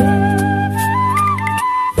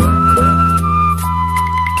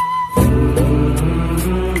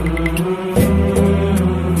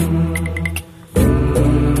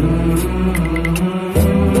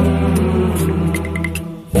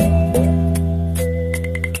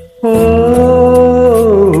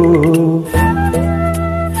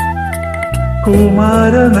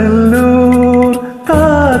 കുമാരനെല്ലൂർ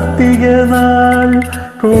കാർത്തിക നാൾ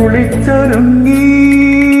കുളിച്ചൊരുങ്ങി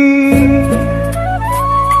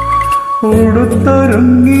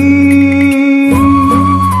ഉടുത്തൊരുങ്ങി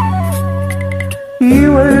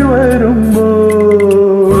ഇവൾ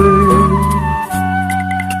വരുമ്പോൾ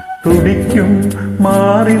തുടിക്കും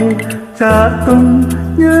മാറിൽ ചാത്തും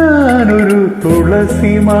ഞാനൊരു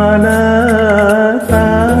തുളസിമാല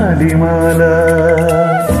താലിമാല.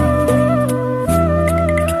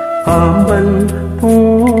 ആമ്പൽ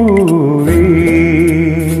പൂവേ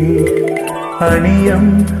അണിയം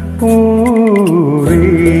പൂവേ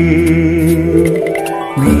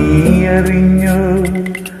നീയറിഞ്ഞോ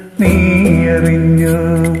നീയറിഞ്ഞോ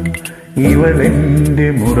ഇവളെന്റെ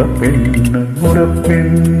മുറപ്പെണ്ണ്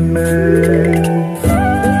മുറപ്പെണ്ണ്.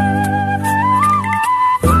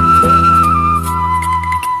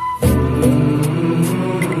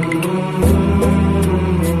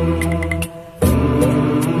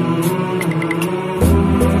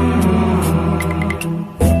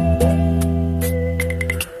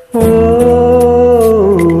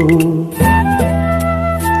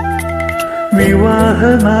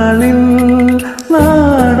 വിവാഹനാളിൽ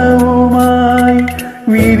നാണവുമായി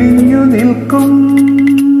വിരിഞ്ഞു നിൽക്കും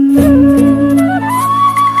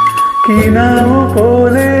കിനാവ്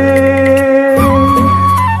പോലെ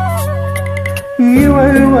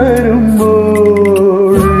ഇവൾ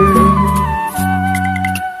വരുമ്പോൾ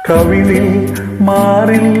കവിളിൽ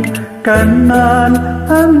മാറിൽ കണ്ണാൽ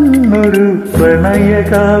അന്നൊരു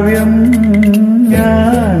പ്രണയകാവ്യം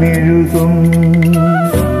ഞാനെഴുതും.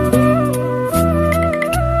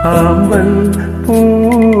 ആമ്പൽ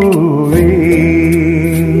പൂവേ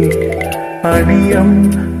അണിയം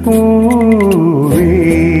പൂവേ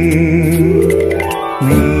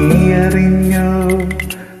നീയറിഞ്ഞോ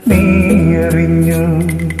നീയറിഞ്ഞോ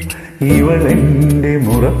ഇവളെന്റെ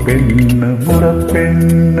മുറപ്പെണ്ണ്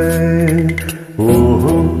മുറപ്പെണ്ണ്.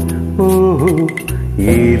 ഓഹോ ഓഹോ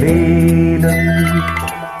ഏലേലം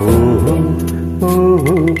ഓഹോ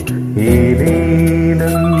ഓഹോ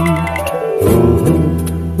ഏലേലം ഓഹോ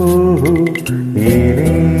ഓഹോ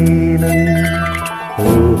ഏലേലം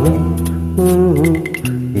ഓഹോ ഓഹോ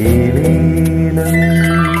ഏലേലം.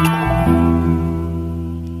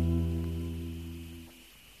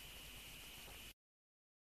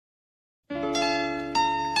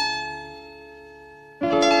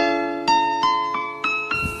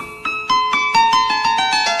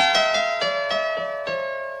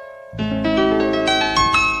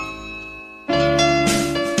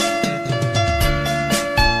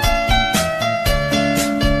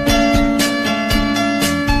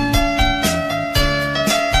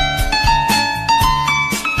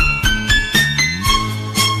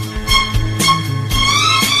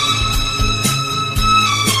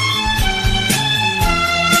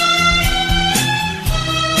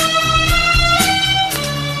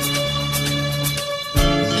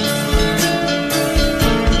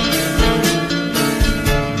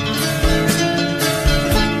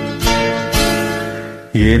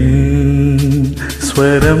 എൻ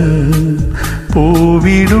സ്വരം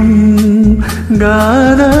പൂവിടും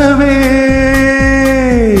ഗാനമേ,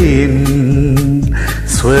 എൻ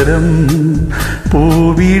സ്വരം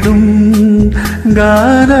പൂവിടും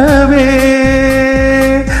ഗാനമേ,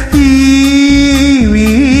 ഈ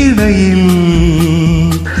വീണയിൽ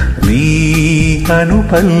നീ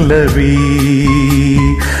അനുപല്ലവി,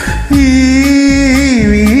 ഈ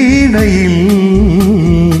വീണയിൽ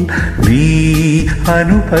നീ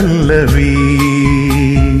അനുപല്ലവി,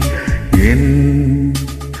 എൻ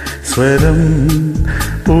സ്വരം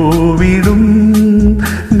പൂവിടും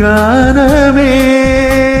ഗാനമേ,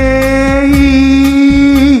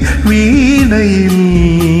 വീണയിൽ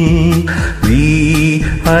നീ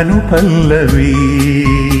അനുപല്ലവി,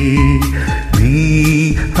 നീ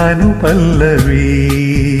അനുപല്ലവി.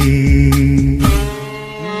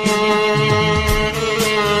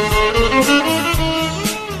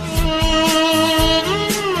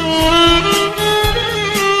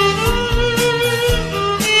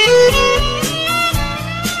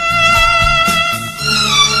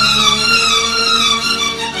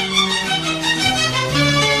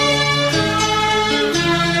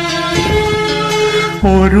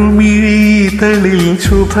 ഒരു മിഴിതളിൽ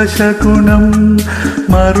ശുഭശകുനം,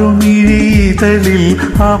 മറുമിഴിതളിൽ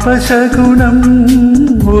അപശകുനം,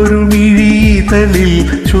 ഒരു മിഴിതളിൽ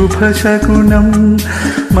ശുഭശകുനം,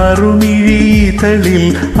 മറുമിഴിതളിൽ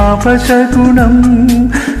അപശകുനം,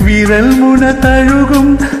 വിരൽ മുന തഴുകും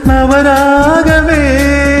നവരാഗമേ,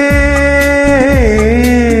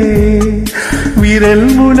 വിരൽ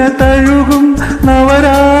മുന തഴുകും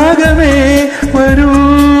നവരാഗമേ, വരൂ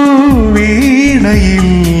വീണയിൽ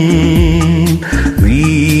നീ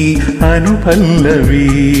അനുപല്ലവി,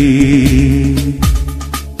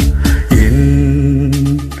 എൻ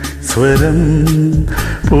സ്വരം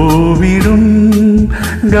പൂവിടും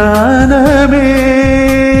ഗാനമേ,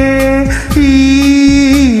 ഈ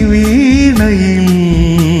വീണയിൽ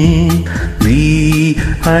നീ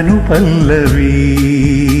അനുപല്ലവി,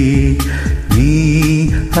 നീ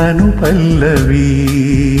അനുപല്ലവി.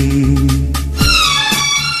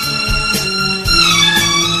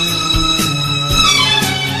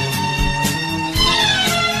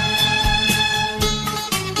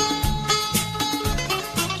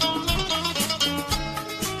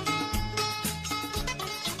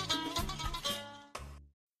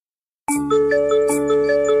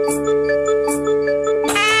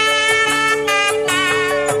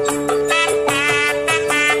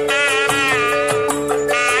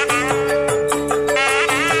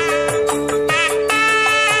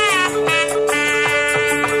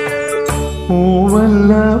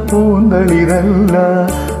 പൂവല്ല പൂന്തളിരല്ല,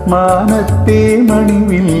 മാനത്തെ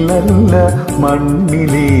മണിവില്ലല്ല,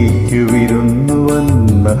 മണ്ണിലേക്കു വിരുന്നു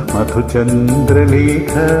വന്ന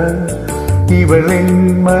മധുചന്ദ്രലേഖ, ഇവളെൻ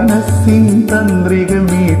മനസ്സിൻ തന്ത്രിക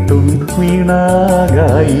മീട്ടും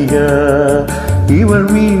വീണാഗായിക, ഇവൾ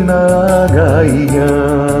വീണാഗായിക.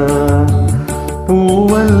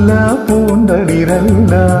 പൂവല്ല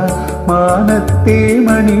പൂന്തളിരല്ല, മാനത്തെ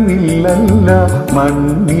മണിവില്ലല്ല,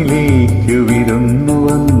 മണ്ണിലേക്കു വിരുന്നു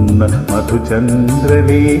വന്ന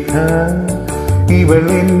മധുചന്ദ്രലേഖ,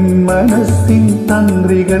 ഇവളെൻ മനസ്സിൻ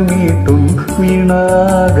തന്ത്രികൾ മീട്ടും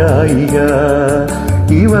വീണാഗായിക,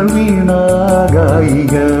 ഇവൾ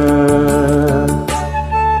വീണാഗായിക.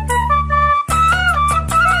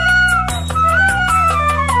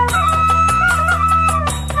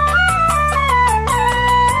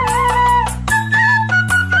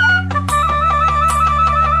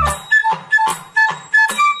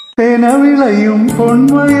 തെനവിളയും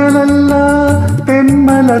പൊൻവയലല്ല,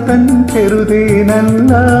 തെന്മല തൻ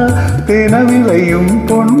ചെറുതേനല്ല, തെനവിളയും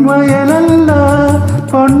പൊൻവയലല്ല,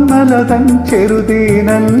 പൊന്മല തൻ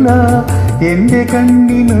ചെറുതേനല്ല, എന്റെ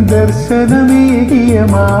കണ്ണിനു ദർശനമേകിയ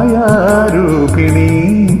മായാരൂപിണി,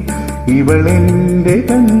 ഇവളെന്റെ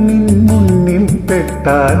കണ്ണിൻ മുന്നിൽ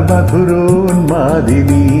പെട്ടാൽ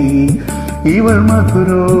മധുരോന്മാദിനി, ഇവൾ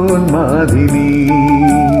മധുരോന്മാദിനി.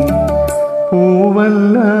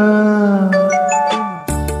 പൂവല്ല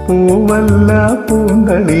പൂവല്ല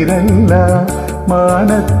പൂന്തളിരല്ല,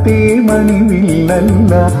 മാനത്തെ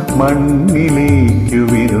മണിവില്ലല്ല, മണ്ണിലേക്കു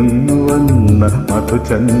വിരുന്നു വന്ന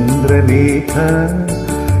മധുചന്ദ്രലേഖ,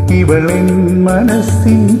 ഇവളെൻ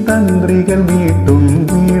മനസ്സിൻ തന്ത്രികൾ മീട്ടും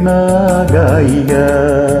വീണാഗായിക,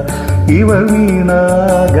 ഇവൾ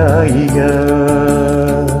വീണാഗായിക.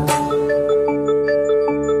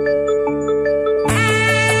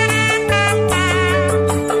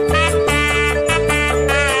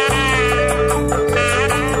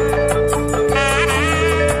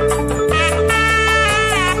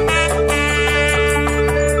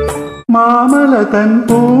 മാമല തൻ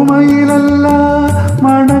പൂമയിലല്ല,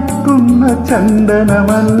 മണക്കുന്ന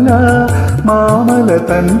ചന്ദനമല്ല. മാമല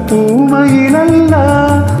തൻ പൂമയിലല്ല,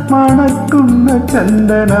 മണക്കുന്ന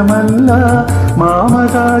ചന്ദനമല്ല.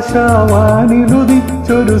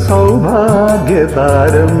 മാമകാശവാനിലുദിച്ചൊരു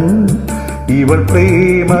സൗഭാഗ്യതാരം. ഇവൾ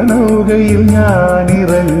പ്രേമനൗകയിൽ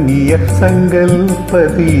ഞാനിറങ്ങിയ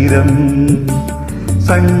സങ്കൽപ്പതീരം,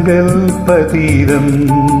 സങ്കൽപ്പതീരം.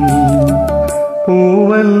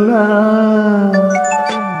 പൂവല്ല,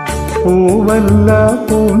 പൂവല്ല,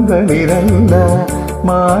 പൂന്തളിരല്ല,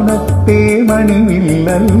 മാനത്തെ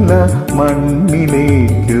മണിവില്ലല്ല.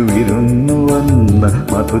 മണ്ണിലേക്കു വിരുന്നു വന്ന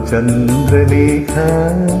മധുചന്ദ്രലേഖ.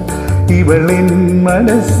 ഇവളിൻ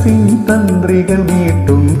മനസ്സിൻ തന്ത്രികൾ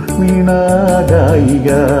മീട്ടും വീണാഗായിക.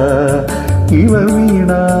 ഇവൾ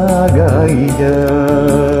വീണാഗായിക.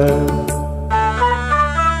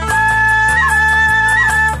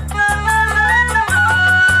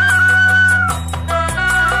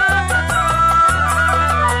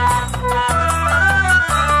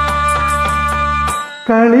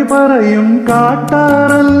 കളി പറയും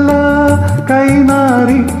കാട്ടാറല്ല,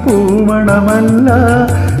 കൈനാറിപ്പൂമണമല്ല.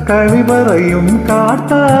 കളി പറയും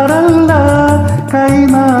കാട്ടാറല്ല,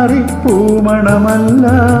 കൈനാറിപ്പൂമണമല്ല.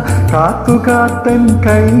 കാത്തുകാത്തൻ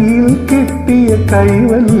കയ്യിൽ കിട്ടിയ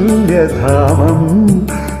കൈവല്യധാമം.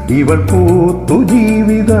 ഇവൾ പൂത്തു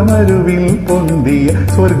ജീവിതമരുവിൽ പൊന്തിയ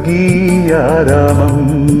സ്വർഗീയാരാമം,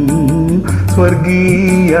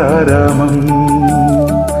 സ്വർഗീയാരാമം.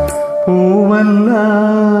 പൂവല്ല,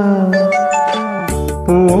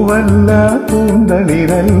 പൂവല്ല,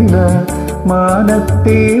 പൂന്തളിരല്ല,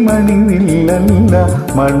 മാനത്തെ മണിവില്ലല്ല.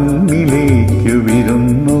 മണ്ണിലേക്കു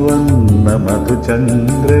വിരുന്നു വന്ന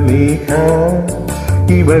മധുചന്ദ്രലേഖ.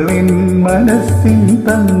 ഇവളിൻ മനസ്സിൻ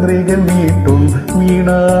തന്ത്രികൾ മീട്ടും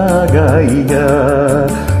വീണാഗായിക.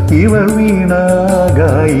 ഇവൾ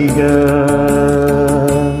വീണാഗായിക.